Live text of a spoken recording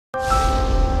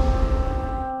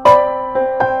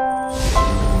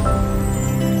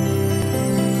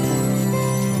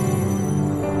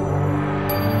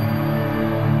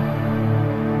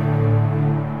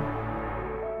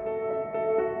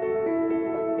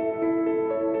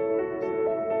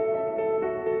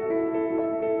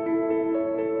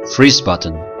Freeze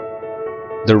button.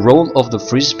 The role of the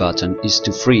freeze button is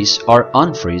to freeze or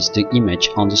unfreeze the image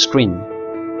on the screen.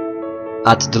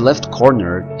 At the left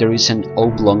corner there is an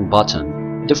oblong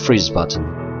button, the freeze button.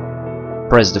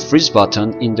 Press the freeze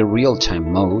button in the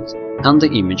real-time mode and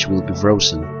the image will be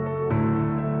frozen.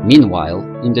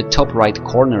 Meanwhile, in the top right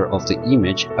corner of the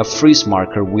image a freeze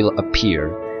marker will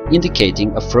appear,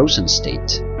 indicating a frozen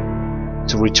state.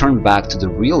 To return back to the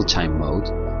real-time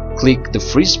mode, click the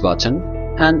freeze button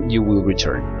and you will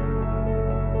return.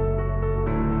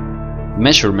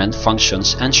 Measurement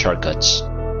functions and shortcuts.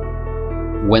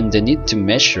 When the need to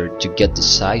measure to get the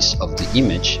size of the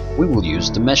image, we will use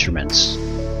the measurements.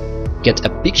 Get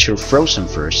a picture frozen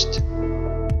first.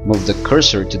 Move the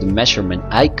cursor to the measurement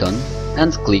icon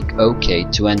and click OK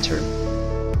to enter.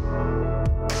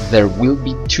 There will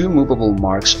be two movable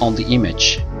marks on the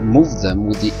image. Move them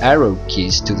with the arrow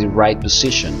keys to the right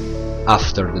position.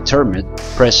 After determined,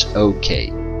 press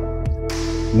OK.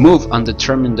 Move and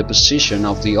determine the position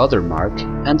of the other mark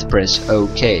and press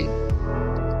OK.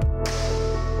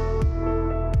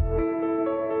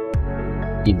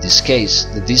 In this case,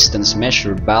 the distance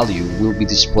measured value will be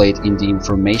displayed in the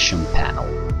information panel.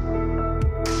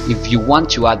 If you want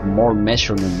to add more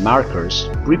measurement markers,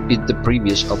 repeat the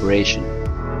previous operation.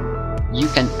 You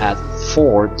can add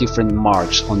 4 different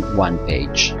marks on one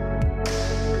page.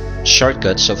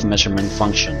 Shortcuts of measurement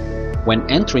function. When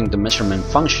entering the measurement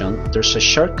function, there's a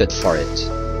shortcut for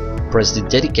it. Press the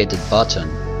dedicated button.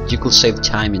 You could save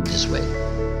time in this way.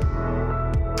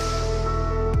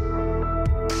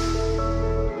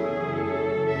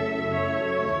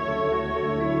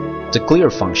 The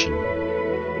clear function.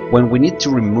 When we need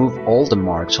to remove all the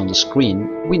marks on the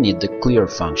screen, we need the clear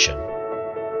function.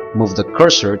 Move the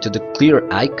cursor to the clear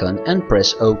icon and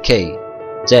press OK.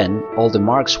 Then all the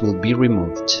marks will be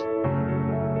removed.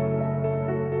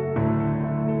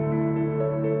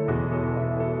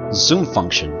 Zoom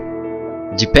function.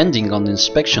 Depending on the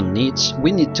inspection needs,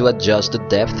 we need to adjust the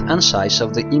depth and size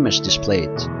of the image displayed.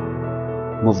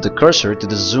 Move the cursor to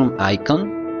the zoom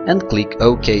icon and click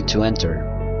OK to enter.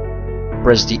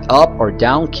 Press the up or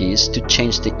down keys to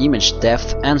change the image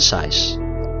depth and size.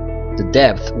 The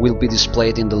depth will be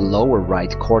displayed in the lower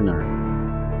right corner.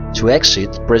 To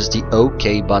exit, press the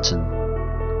OK button.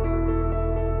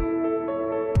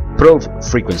 Probe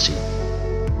frequency.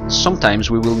 Sometimes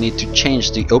we will need to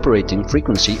change the operating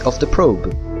frequency of the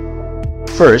probe.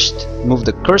 First, move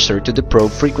the cursor to the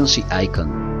probe frequency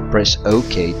icon. Press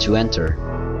OK to enter.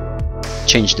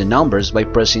 Change the numbers by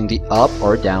pressing the up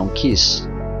or down keys.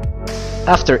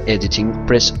 After editing,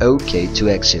 press OK to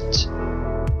exit.